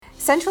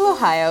Central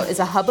Ohio is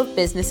a hub of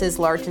businesses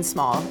large and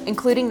small,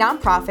 including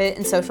nonprofit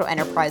and social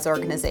enterprise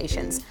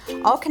organizations,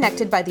 all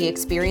connected by the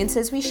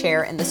experiences we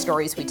share and the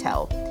stories we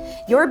tell.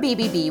 Your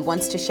BBB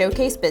wants to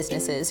showcase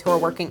businesses who are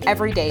working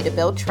every day to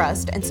build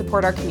trust and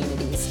support our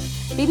communities.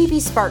 BBB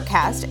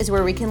Sparkcast is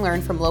where we can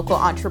learn from local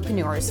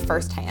entrepreneurs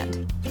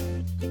firsthand.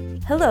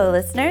 Hello,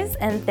 listeners,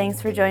 and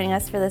thanks for joining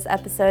us for this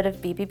episode of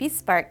BBB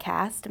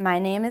Sparkcast. My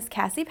name is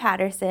Cassie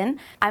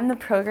Patterson. I'm the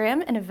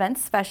Program and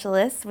Events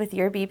Specialist with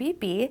your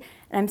BBB,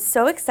 and I'm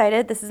so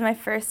excited. This is my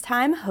first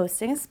time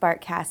hosting a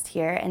Sparkcast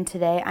here, and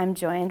today I'm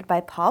joined by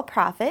Paul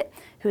Profit,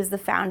 who is the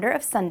founder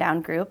of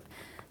Sundown Group.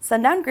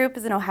 Sundown Group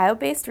is an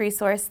Ohio-based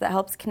resource that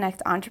helps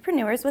connect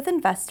entrepreneurs with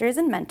investors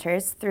and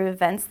mentors through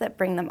events that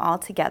bring them all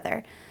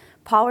together.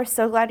 Paul, we're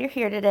so glad you're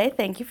here today.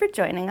 Thank you for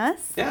joining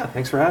us. Yeah,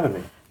 thanks for having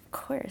me. Of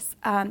course.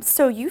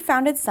 So you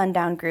founded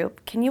Sundown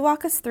Group. Can you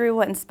walk us through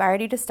what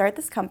inspired you to start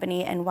this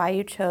company and why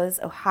you chose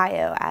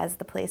Ohio as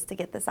the place to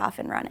get this off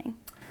and running?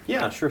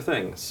 Yeah, sure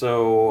thing.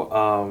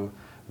 So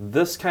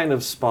this kind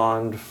of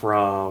spawned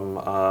from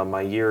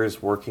my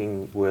years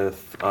working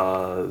with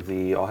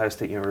the Ohio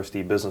State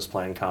University Business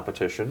Plan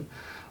competition.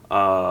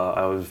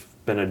 I've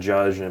been a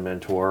judge and a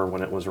mentor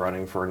when it was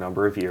running for a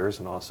number of years,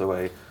 and also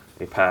a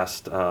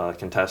past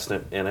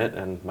contestant in it,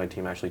 and my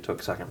team actually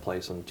took second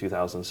place in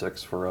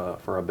 2006 for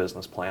a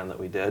business plan that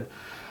we did.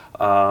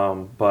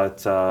 But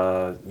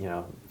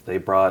they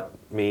brought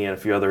me and a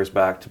few others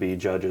back to be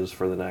judges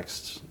for the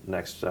next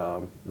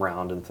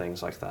round and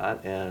things like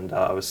that. And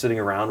I was sitting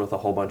around with a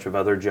whole bunch of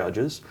other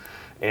judges,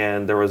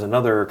 and there was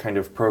another kind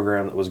of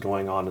program that was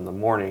going on in the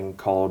morning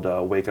called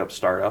Wake Up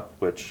Startup,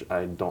 which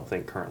I don't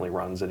think currently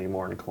runs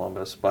anymore in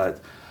Columbus,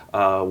 but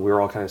we were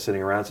all kind of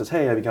sitting around and says,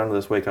 hey, have you gone to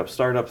this Wake Up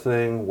Startup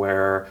thing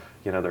where,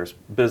 there's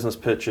business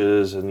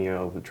pitches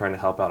and, trying to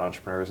help out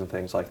entrepreneurs and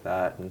things like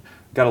that. And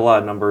got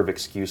a number of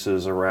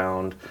excuses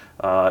around,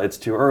 it's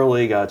too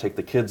early, got to take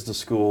the kids to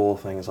school,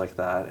 things like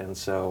that. And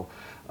so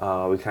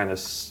we kind of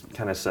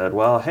said,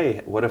 well,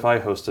 hey, what if I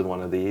hosted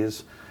one of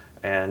these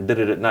and did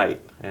it at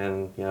night?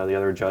 And, the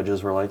other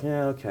judges were like,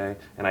 yeah, okay.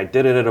 And I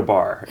did it at a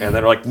bar. And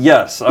they're like,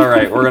 yes, all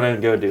right, we're going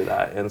to go do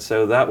that. And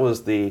so that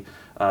was the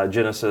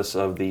genesis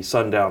of the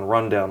Sundown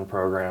Rundown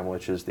program,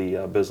 which is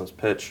the business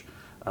pitch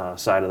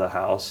side of the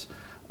house.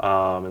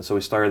 And so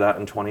we started that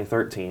in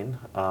 2013.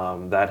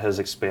 That has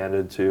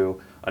expanded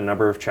to a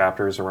number of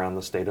chapters around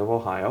the state of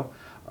Ohio.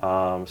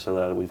 So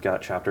that we've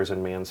got chapters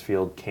in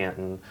Mansfield,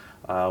 Canton.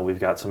 We've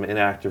got some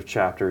inactive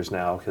chapters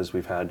now because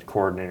we've had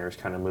coordinators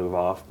kind of move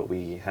off, but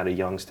we had a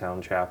Youngstown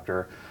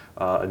chapter,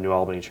 a New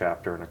Albany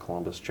chapter, and a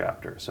Columbus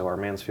chapter. So our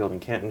Mansfield and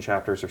Canton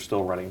chapters are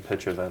still running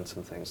pitch events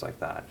and things like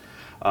that.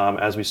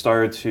 As we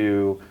started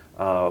to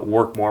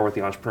work more with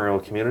the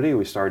entrepreneurial community,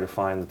 we started to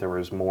find that there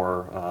was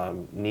more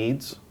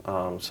needs,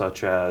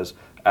 such as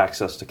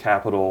access to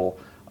capital,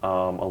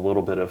 a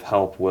little bit of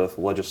help with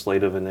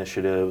legislative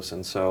initiatives,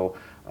 and so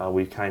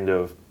we kind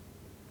of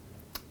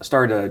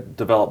started to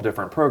develop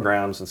different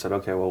programs and said,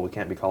 okay, well, we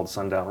can't be called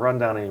Sundown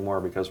Rundown anymore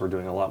because we're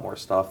doing a lot more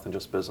stuff than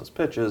just business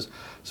pitches.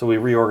 So we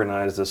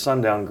reorganized the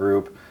Sundown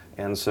Group,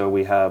 and so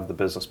we have the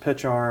business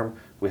pitch arm,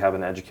 we have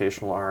an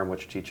educational arm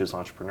which teaches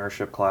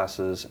entrepreneurship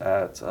classes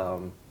at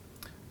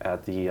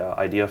the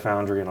Idea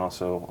Foundry and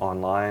also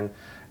online,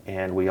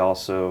 and we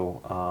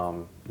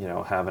also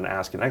have an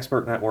Ask an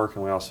Expert network,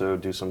 and we also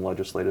do some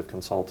legislative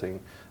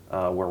consulting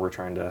where we're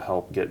trying to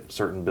help get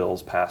certain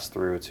bills passed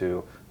through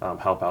to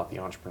help out the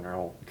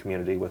entrepreneurial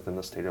community within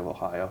the state of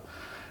Ohio.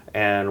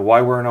 And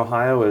why we're in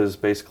Ohio is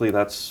basically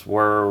that's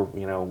where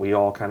we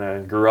all kind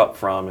of grew up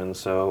from, and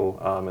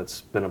so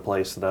it's been a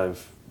place that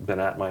I've been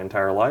at my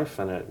entire life,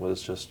 and it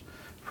was just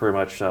pretty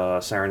much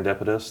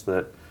serendipitous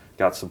that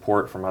got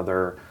support from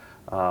other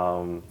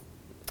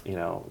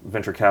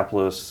venture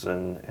capitalists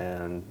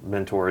and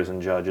mentors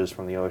and judges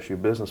from the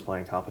OSU Business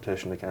Plan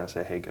competition to kind of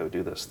say, hey, go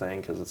do this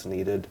thing because it's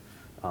needed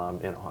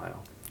in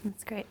Ohio.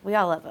 That's great. We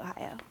all love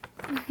Ohio.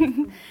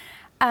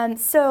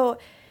 So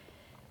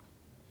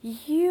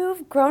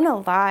you've grown a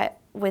lot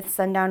with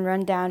Sundown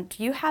Rundown.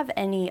 Do you have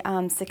any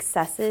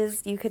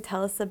successes you could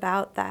tell us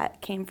about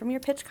that came from your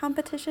pitch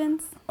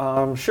competitions?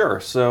 Sure.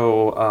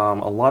 So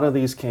a lot of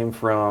these came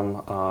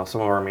from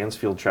some of our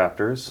Mansfield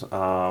chapters,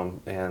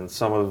 and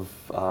some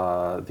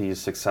of these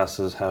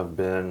successes have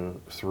been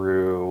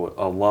through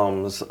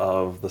alums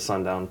of the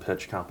Sundown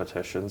pitch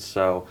competitions.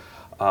 So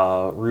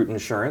Root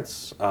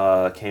Insurance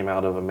came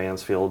out of a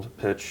Mansfield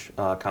pitch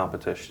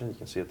competition. You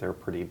can see that they're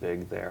pretty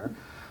big there.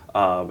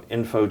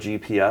 Info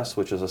GPS,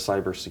 which is a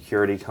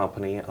cybersecurity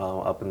company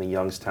up in the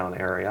Youngstown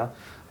area,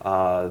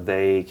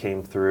 they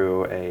came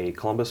through a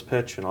Columbus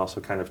pitch and also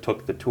kind of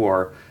took the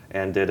tour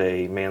and did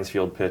a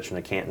Mansfield pitch and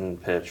a Canton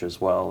pitch as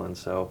well, and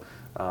so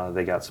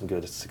they got some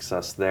good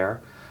success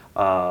there.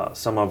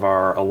 Some of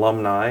our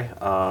alumni,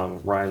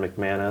 Ryan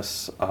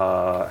McManus,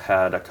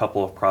 had a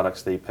couple of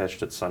products that he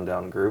pitched at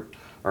Sundown Group,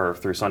 or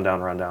through Sundown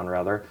Rundown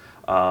rather.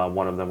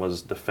 One of them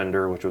was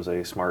Defender, which was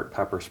a smart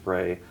pepper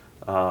spray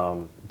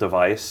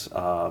device,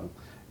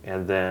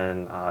 and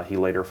then he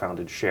later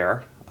founded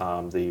Share,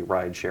 the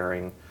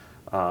ride-sharing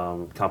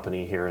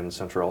company here in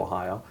Central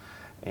Ohio.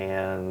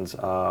 And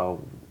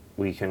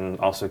we can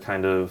also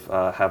kind of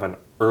have an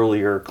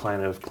earlier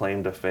kind of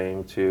claim to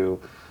fame to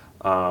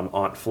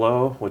Aunt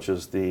Flo, which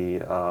is the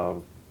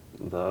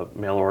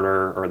mail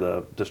order or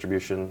the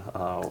distribution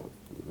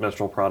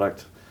menstrual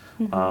product,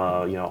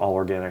 all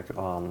organic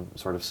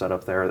sort of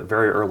setup there. At a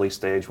very early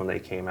stage when they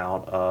came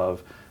out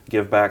of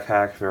Give Back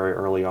Hack, very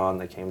early on,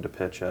 they came to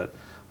pitch at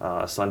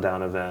a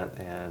Sundown event,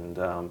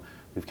 and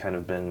we've kind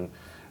of been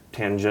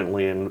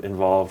tangentially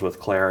involved with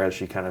Claire as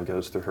she kind of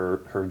goes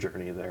through her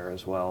journey there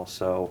as well.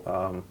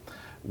 So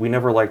we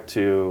never like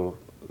to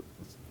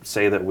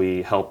say that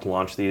we helped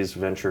launch these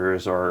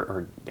ventures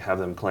or have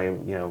them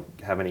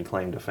have any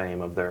claim to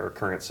fame of their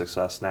current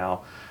success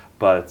now.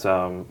 But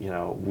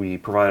we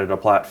provided a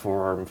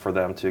platform for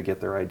them to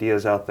get their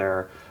ideas out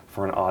there,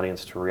 for an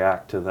audience to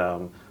react to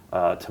them,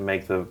 to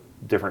make the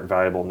different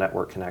valuable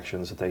network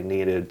connections that they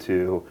needed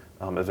to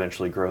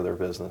eventually grow their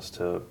business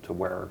to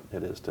where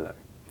it is today.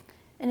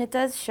 And it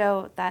does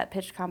show that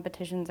pitch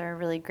competitions are a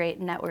really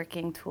great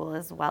networking tool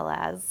as well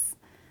as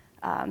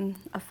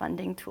a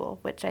funding tool,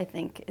 which I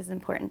think is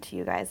important to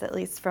you guys, at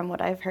least from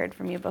what I've heard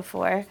from you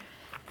before.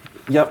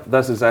 Yep,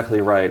 that's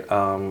exactly right.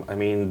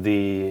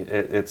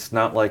 It's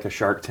not like a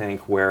Shark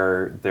Tank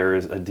where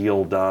there's a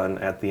deal done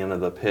at the end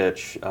of the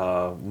pitch.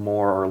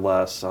 More or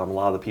less, a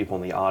lot of the people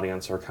in the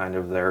audience are kind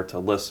of there to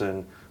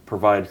listen,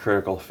 provide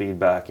critical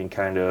feedback, and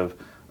kind of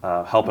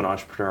help an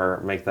entrepreneur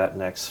make that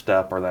next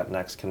step or that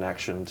next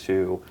connection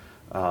to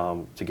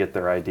get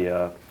their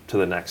idea to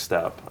the next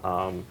step.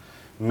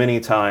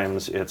 Many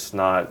times it's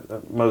not,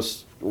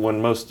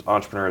 when most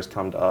entrepreneurs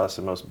come to us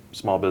and most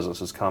small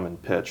businesses come and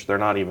pitch, they're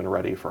not even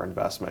ready for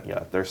investment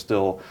yet. They're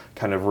still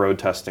kind of road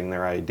testing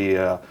their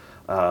idea,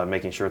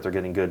 making sure that they're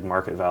getting good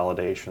market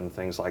validation,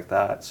 things like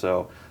that.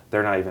 So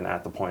they're not even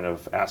at the point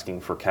of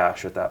asking for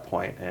cash at that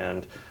point.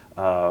 And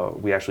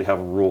we actually have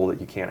a rule that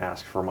you can't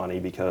ask for money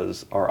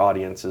because our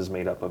audience is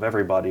made up of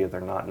everybody. They're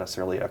not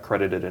necessarily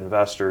accredited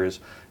investors.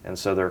 And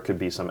so there could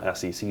be some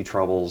SEC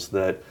troubles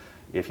that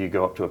if you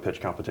go up to a pitch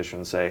competition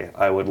and say,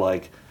 I would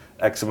like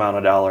X amount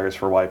of dollars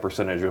for Y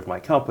percentage of my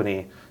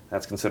company,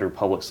 that's considered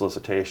public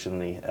solicitation.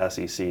 The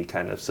SEC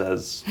kind of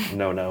says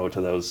no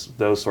to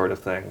those sort of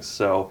things.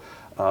 So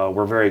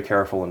we're very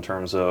careful in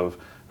terms of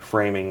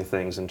framing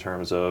things in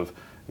terms of,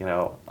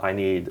 I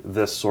need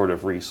this sort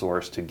of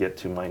resource to get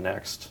to my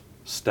next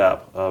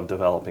step of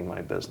developing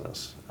my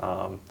business.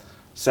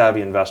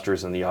 Savvy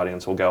investors in the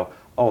audience will go,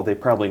 oh, they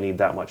probably need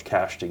that much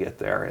cash to get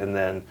there. And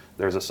then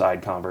there's a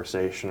side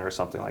conversation or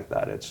something like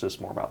that. It's just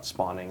more about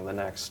spawning the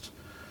next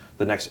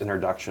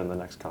introduction, the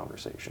next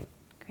conversation.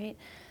 Great.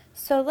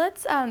 So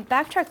let's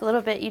backtrack a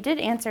little bit. You did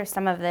answer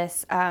some of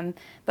this,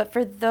 but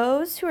for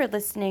those who are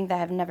listening that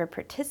have never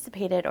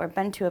participated or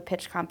been to a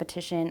pitch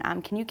competition,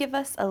 can you give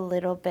us a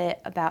little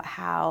bit about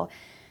how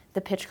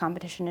the pitch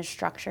competition is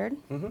structured?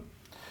 Mm-hmm.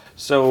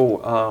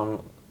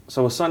 So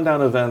with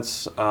Sundown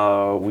events,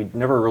 we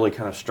never really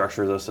kind of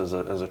structure this as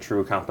a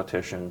true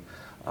competition.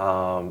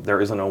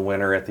 There isn't a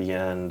winner at the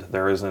end.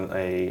 There isn't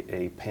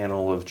a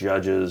panel of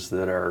judges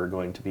that are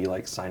going to be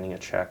like signing a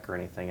check or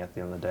anything at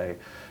the end of the day.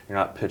 You're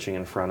not pitching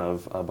in front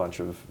of a bunch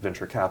of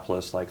venture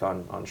capitalists like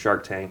on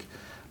Shark Tank.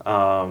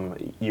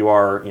 You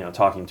are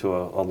talking to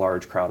a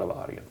large crowd of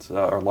audience,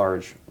 a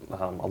large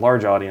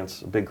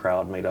audience, a big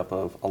crowd made up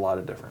of a lot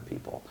of different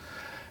people.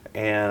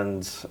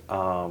 And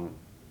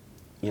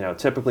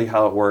typically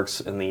how it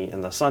works in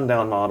the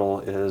Sundown model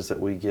is that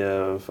we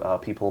give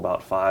people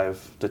about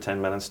 5 to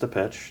 10 minutes to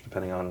pitch,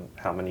 depending on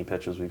how many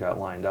pitches we've got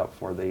lined up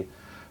for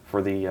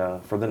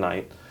the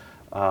night.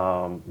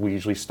 We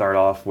usually start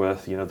off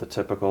with the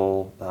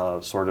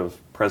typical sort of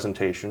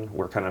presentation.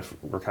 We're kind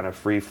of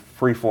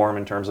free form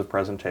in terms of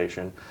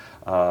presentation.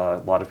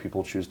 A lot of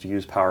people choose to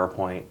use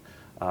PowerPoint.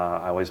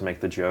 I always make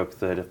the joke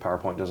that if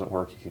PowerPoint doesn't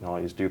work, you can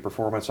always do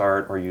performance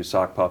art or use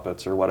sock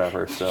puppets or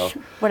whatever. So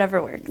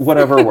whatever works.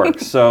 Whatever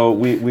works. So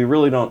we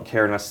really don't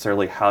care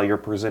necessarily how you're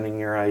presenting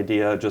your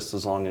idea, just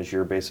as long as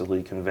you're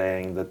basically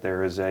conveying that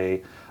there is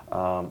a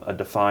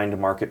defined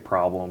market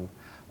problem.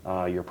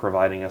 You're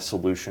providing a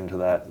solution to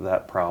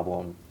that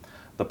problem.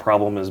 The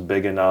problem is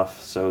big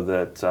enough so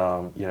that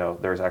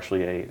there's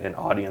actually an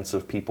audience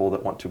of people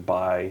that want to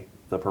buy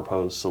the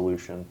proposed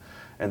solution.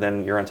 And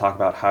then you're going to talk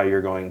about how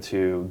you're going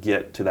to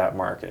get to that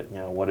market.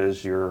 What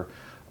is your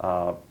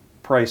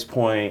price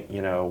point?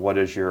 What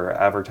is your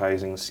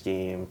advertising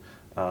scheme?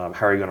 How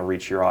are you going to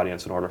reach your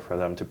audience in order for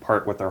them to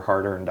part with their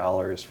hard-earned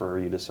dollars for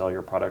you to sell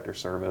your product or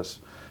service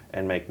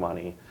and make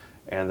money?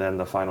 And then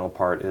the final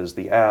part is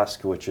the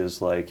ask, which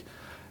is like,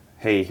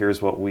 hey,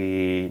 here's what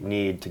we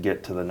need to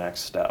get to the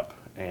next step.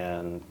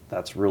 And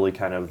that's really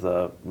kind of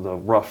the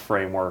rough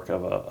framework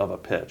of a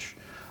pitch.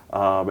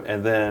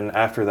 And then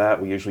after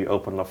that, we usually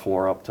open the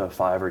floor up to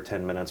 5 or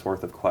 10 minutes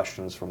worth of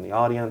questions from the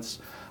audience.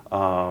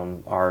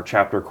 Our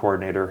chapter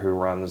coordinator who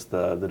runs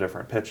the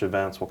different pitch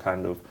events will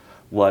kind of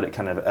let it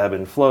kind of ebb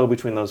and flow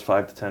between those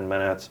 5 to 10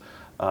 minutes.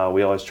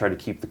 We always try to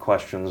keep the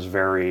questions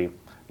very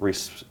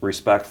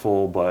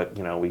respectful, but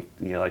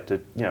we like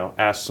to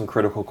ask some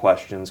critical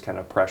questions, kind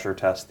of pressure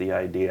test the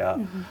idea.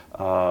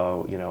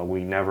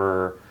 We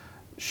never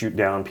shoot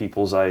down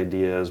people's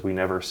ideas. We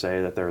never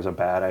say that there's a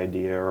bad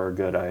idea or a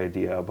good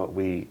idea, but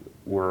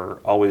we're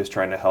always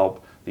trying to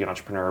help the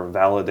entrepreneur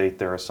validate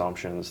their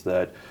assumptions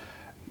that,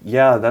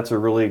 yeah, that's a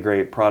really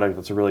great product,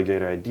 that's a really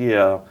great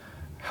idea.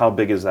 How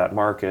big is that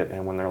market?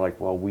 And when they're like,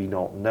 well, we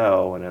don't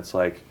know, and it's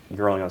like,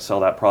 you're only going to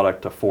sell that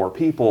product to 4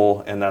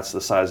 people, and that's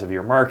the size of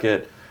your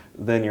market,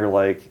 then you're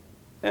like,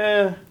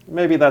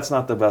 maybe that's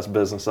not the best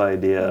business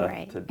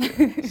idea to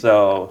do.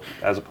 So,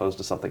 as opposed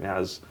to something that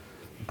has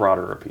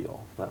broader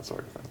appeal, that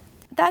sort of thing.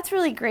 That's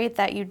really great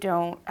that you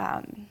don't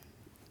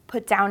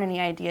put down any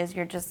ideas.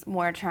 You're just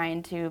more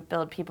trying to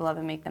build people up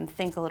and make them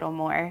think a little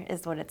more,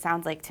 is what it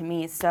sounds like to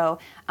me. So,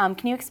 can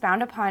you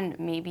expound upon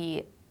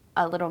maybe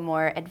a little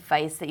more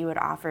advice that you would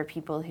offer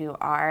people who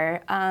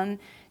are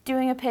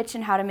doing a pitch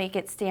and how to make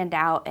it stand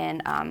out,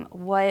 and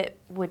what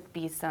would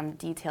be some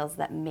details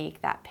that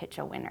make that pitch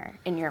a winner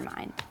in your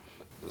mind?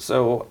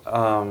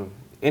 So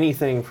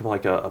anything from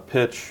like a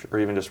pitch or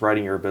even just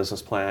writing your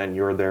business plan,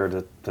 you're there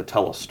to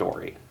tell a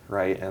story,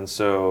 right? And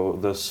so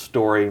the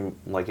story,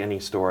 like any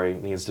story,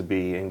 needs to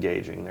be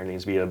engaging. There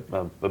needs to be a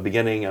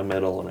beginning, a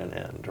middle, and an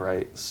end,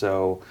 right?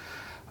 So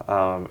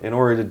in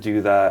order to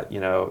do that,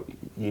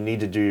 you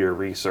need to do your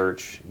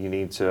research. You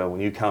need to,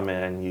 when you come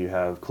in, you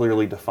have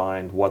clearly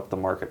defined what the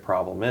market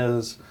problem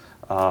is,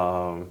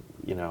 and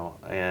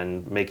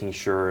making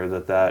sure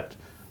that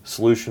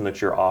solution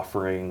that you're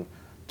offering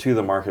to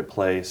the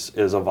marketplace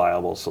is a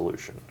viable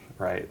solution,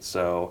 right?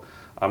 So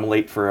I'm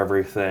late for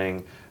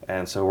everything,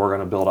 and so we're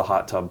going to build a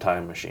hot tub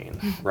time machine,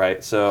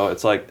 right? So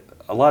it's like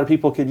a lot of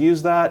people could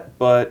use that,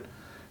 but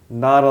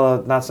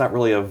that's not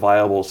really a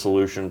viable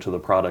solution to the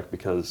product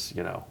because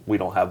we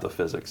don't have the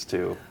physics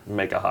to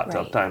make a hot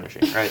tub time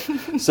machine, right?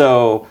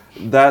 So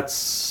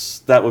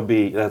that's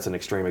an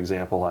extreme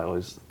example. I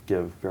always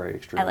give very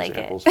extreme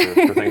examples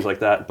for things like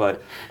that.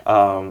 But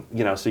so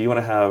you want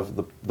to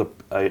have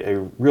a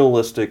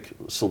realistic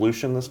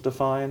solution that's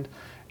defined,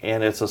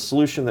 and it's a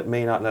solution that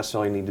may not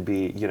necessarily need to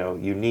be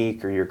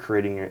unique, or you're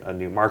creating a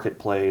new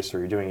marketplace, or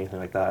you're doing anything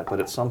like that. But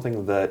it's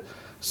something that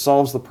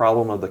solves the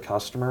problem of the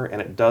customer, and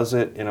it does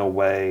it in a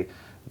way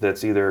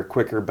that's either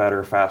quicker,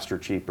 better, faster,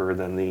 cheaper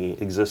than the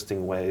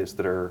existing ways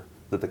that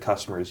the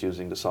customer is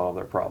using to solve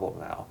their problem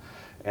now.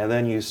 And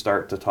then you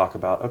start to talk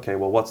about, okay,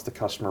 well, what's the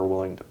customer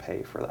willing to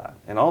pay for that?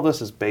 And all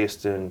this is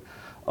based in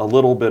a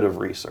little bit of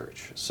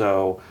research.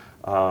 So,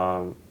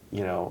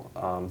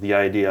 the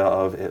idea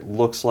of it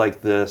looks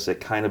like this,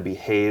 it kind of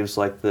behaves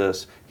like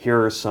this.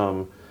 Here are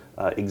some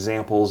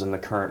examples in the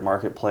current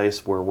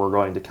marketplace where we're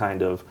going to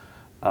kind of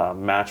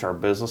match our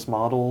business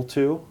model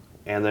to,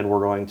 and then we're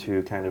going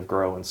to kind of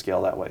grow and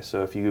scale that way.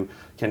 So if you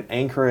can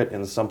anchor it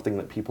in something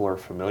that people are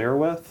familiar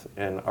with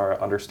and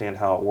understand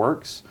how it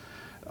works,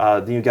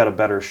 then you've got a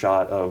better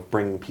shot of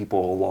bringing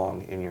people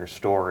along in your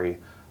story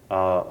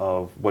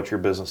of what your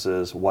business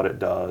is, what it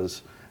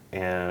does,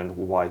 and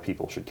why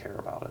people should care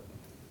about it.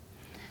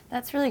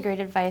 That's really great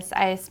advice.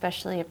 I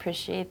especially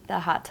appreciate the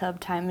hot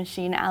tub time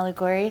machine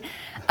allegory.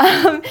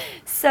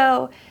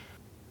 So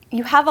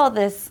you have all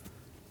this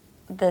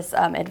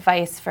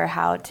advice for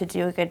how to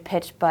do a good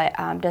pitch, but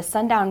does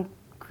Sundown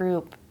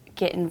Group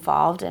get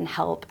involved and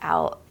help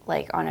out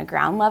like on a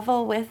ground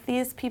level with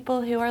these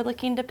people who are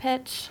looking to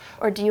pitch?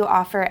 Or do you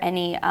offer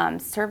any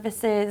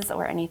services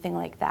or anything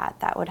like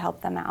that would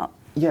help them out?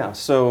 Yeah,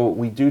 so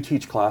we do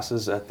teach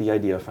classes at the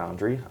Idea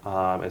Foundry.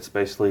 It's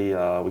basically,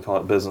 we call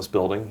it business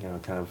building,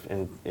 kind of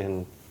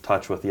in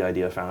touch with the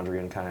Idea Foundry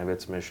and kind of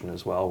its mission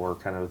as well. We're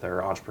kind of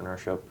their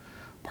entrepreneurship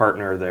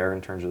partner there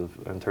in terms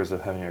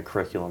of having a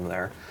curriculum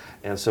there.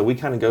 And so we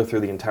kind of go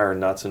through the entire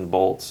nuts and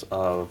bolts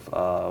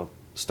of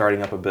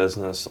starting up a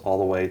business all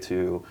the way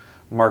to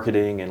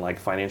marketing and like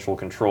financial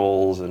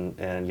controls and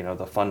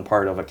the fun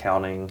part of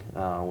accounting,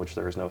 which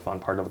there is no fun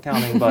part of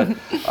accounting, but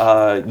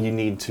you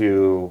need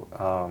to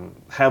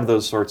have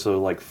those sorts of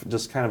like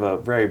just kind of a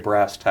very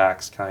brass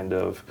tacks kind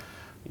of,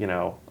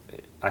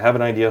 I have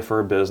an idea for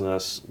a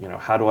business,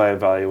 how do I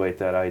evaluate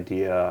that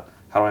idea?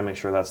 How do I make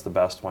sure that's the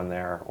best one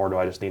there? Or do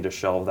I just need to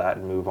shelve that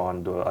and move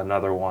on to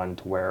another one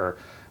to where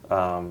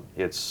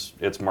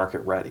it's market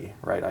ready,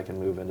 right? I can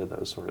move into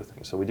those sort of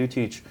things. So we do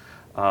teach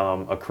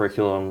a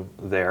curriculum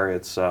there.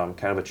 It's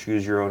kind of a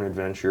choose your own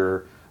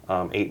adventure,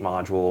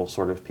 8-module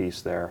sort of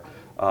piece there.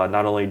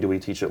 Not only do we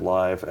teach it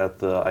live at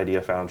the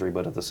Idea Foundry,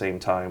 but at the same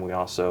time we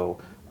also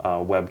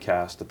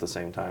webcast at the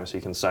same time. So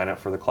you can sign up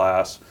for the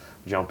class,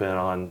 jump in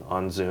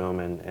on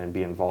Zoom and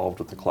be involved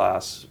with the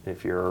class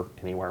if you're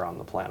anywhere on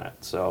the planet.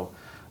 So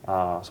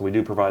we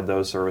do provide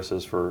those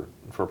services for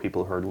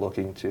people who are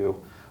looking to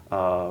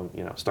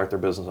start their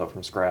business up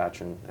from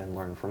scratch and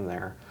learn from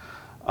there.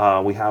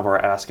 We have our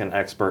Ask an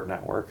Expert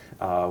network,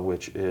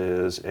 which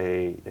is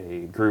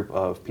a group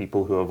of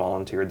people who have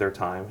volunteered their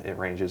time. It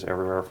ranges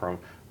everywhere from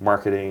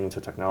marketing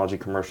to technology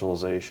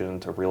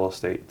commercialization to real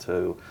estate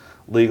to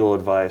legal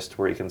advice, to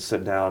where you can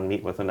sit down,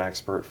 meet with an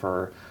expert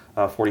for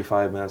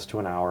 45 minutes to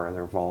an hour, and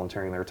they're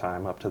volunteering their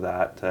time up to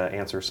that to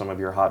answer some of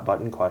your hot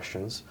button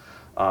questions.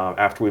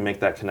 After we make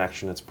that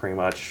connection, it's pretty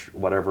much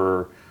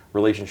whatever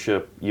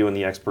relationship you and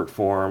the expert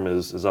form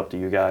is up to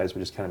you guys.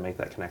 We just kind of make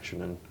that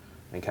connection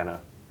and kind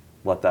of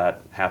let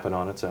that happen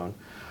on its own.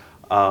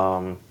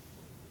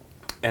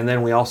 And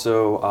then we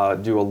also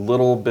do a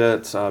little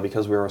bit,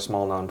 because we're a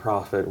small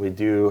nonprofit, we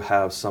do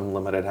have some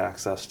limited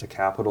access to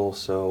capital.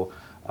 So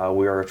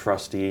we are a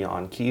trustee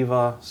on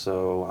Kiva,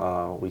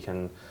 so we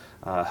can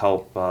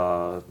help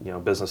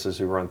businesses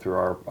who run through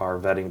our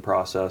vetting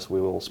process. We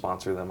will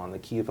sponsor them on the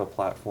Kiva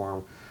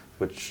platform,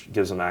 which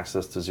gives them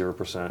access to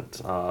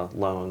 0%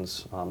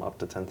 loans up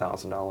to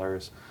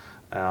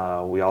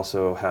 $10,000. We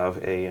also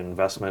have a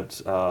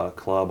investment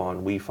club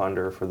on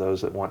WeFunder for those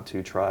that want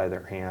to try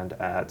their hand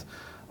at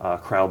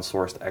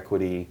crowdsourced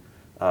equity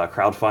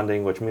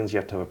crowdfunding, which means you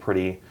have to have a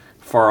pretty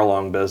far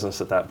along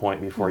business at that point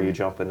before you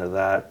jump into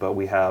that. But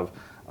we have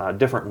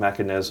different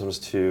mechanisms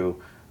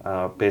to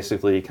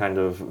basically kind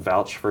of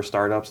vouch for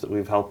startups that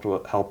we've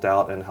helped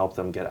out and help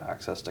them get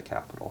access to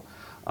capital.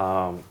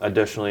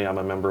 Additionally, I'm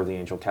a member of the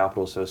Angel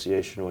Capital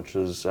Association, which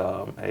is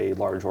a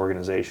large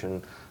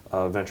organization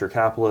of venture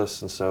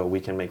capitalists, and so we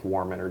can make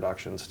warm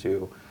introductions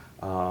to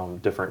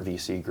different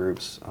VC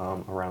groups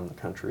around the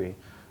country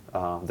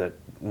that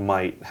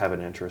might have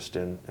an interest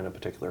in a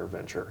particular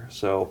venture.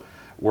 So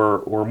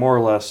we're more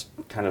or less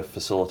kind of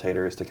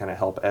facilitators to kind of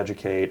help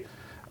educate,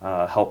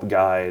 help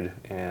guide,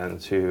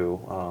 and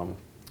to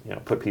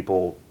put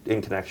people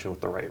in connection with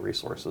the right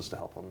resources to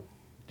help them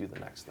do the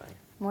next thing.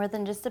 More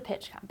than just a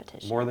pitch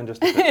competition. More than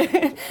just a pitch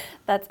competition.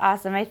 That's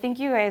awesome. I think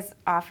you guys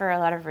offer a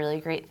lot of really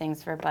great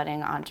things for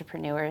budding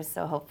entrepreneurs,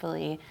 so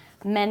hopefully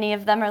many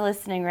of them are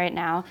listening right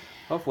now.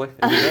 Hopefully.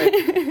 It'd be great.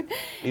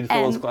 Need to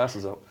fill those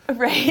classes up.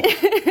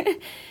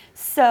 Right.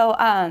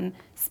 So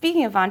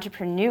speaking of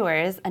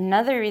entrepreneurs,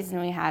 another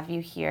reason we have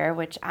you here,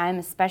 which I'm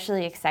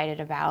especially excited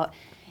about,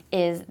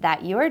 is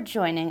that you are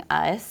joining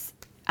us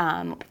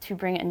to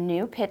bring a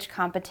new pitch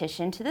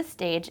competition to the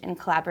stage in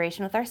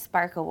collaboration with our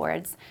Spark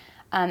Awards.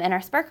 And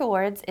our Spark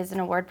Awards is an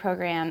award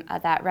program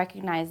that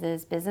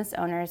recognizes business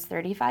owners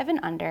 35 and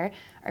under,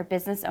 or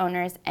business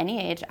owners any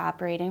age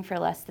operating for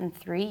less than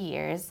 3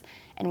 years.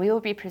 And we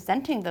will be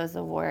presenting those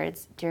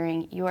awards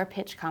during your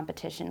pitch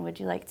competition. Would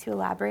you like to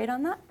elaborate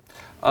on that?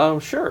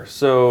 Sure.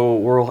 So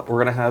we're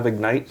going to have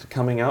Ignite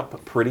coming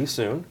up pretty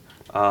soon,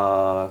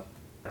 April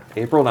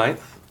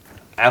 9th.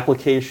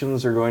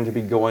 Applications are going to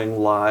be going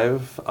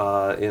live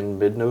in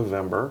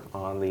mid-November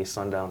on the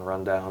Sundown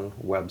Rundown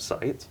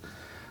website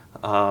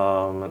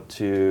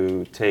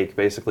to take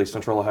basically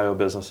Central Ohio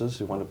businesses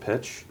who want to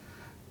pitch,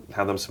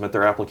 have them submit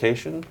their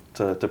application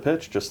to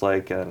pitch, just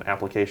like an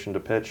application to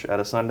pitch at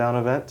a Sundown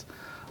event.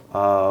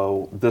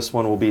 This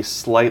one will be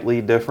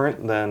slightly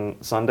different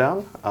than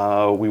Sundown.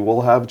 We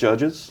will have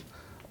judges,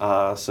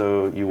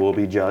 so you will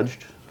be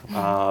judged.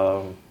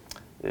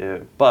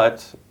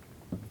 But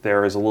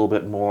there is a little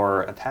bit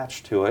more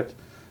attached to it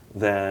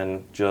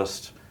than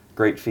just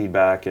great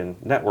feedback and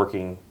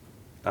networking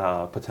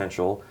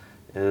potential,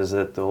 is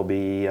that there'll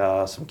be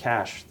some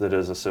cash that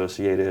is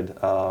associated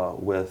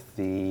with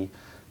the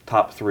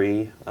top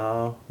 3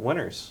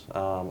 winners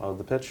of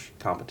the pitch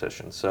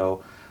competition.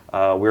 So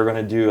we're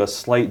going to do a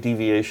slight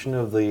deviation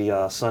of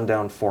the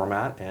Sundown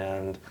format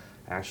and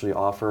actually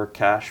offer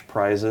cash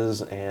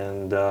prizes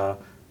and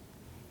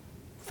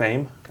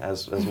fame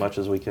as much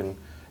as we can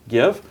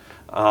give.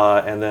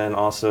 And then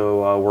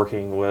also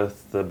working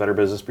with the Better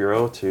Business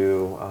Bureau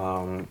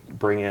to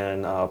bring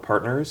in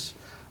partners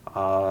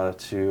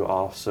to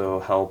also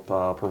help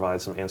provide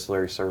some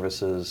ancillary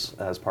services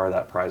as part of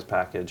that prize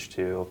package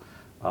to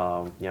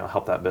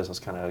help that business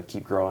kind of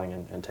keep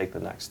growing and take the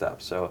next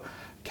step. So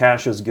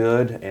cash is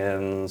good,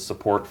 and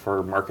support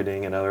for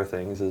marketing and other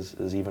things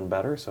is even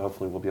better. So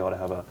hopefully we'll be able to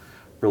have a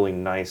really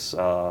nice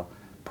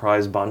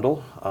prize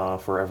bundle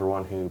for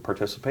everyone who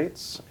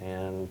participates,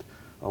 and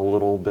a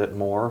little bit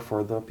more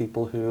for the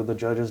people who the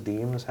judges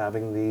deem as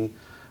having the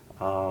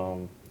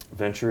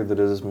venture that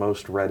is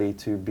most ready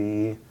to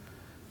be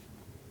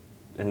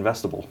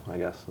investable, I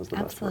guess, is the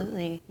best word.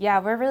 Absolutely. Yeah,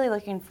 we're really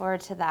looking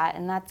forward to that,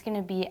 and that's going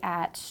to be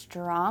at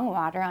Strong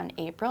Water on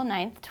April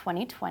 9th,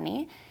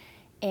 2020.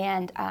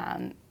 And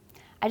I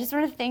just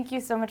want to thank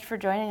you so much for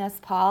joining us,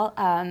 Paul.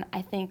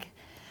 I think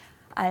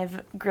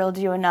I've grilled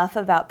you enough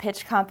about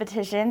pitch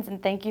competitions,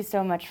 and thank you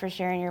so much for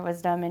sharing your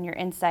wisdom and your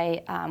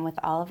insight with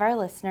all of our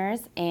listeners.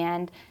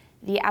 And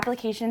the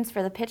applications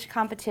for the pitch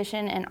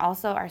competition and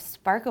also our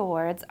Spark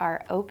Awards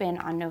are open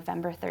on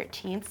November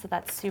 13th, so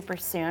that's super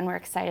soon. We're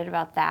excited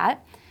about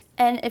that.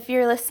 And if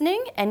you're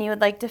listening and you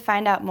would like to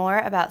find out more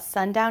about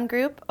Sundown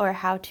Group or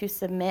how to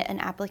submit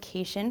an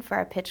application for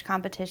our pitch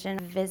competition,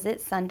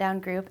 visit Sundown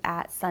Group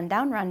at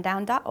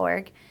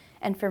sundownrundown.org.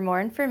 And for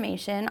more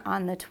information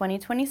on the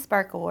 2020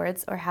 Spark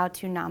Awards or how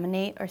to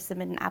nominate or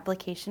submit an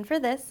application for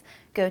this,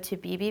 go to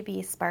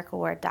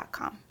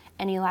bbbsparkaward.com.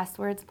 Any last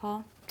words,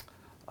 Paul?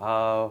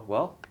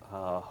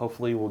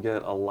 Hopefully we'll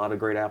get a lot of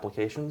great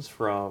applications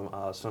from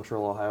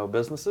Central Ohio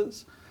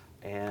businesses,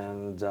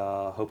 and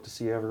hope to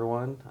see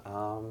everyone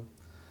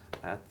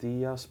at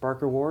the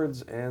Spark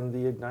Awards and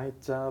the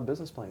Ignite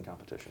Business Plan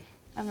Competition.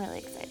 I'm really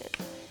excited.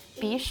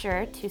 Be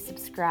sure to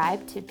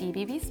subscribe to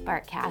BBB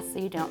Sparkcast so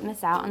you don't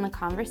miss out on the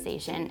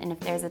conversation. And if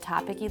there's a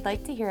topic you'd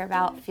like to hear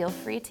about, feel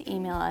free to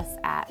email us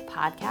at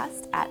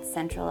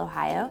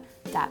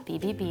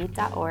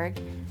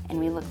podcast@centralohio.bbb.org. And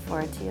we look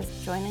forward to you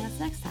joining us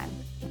next time.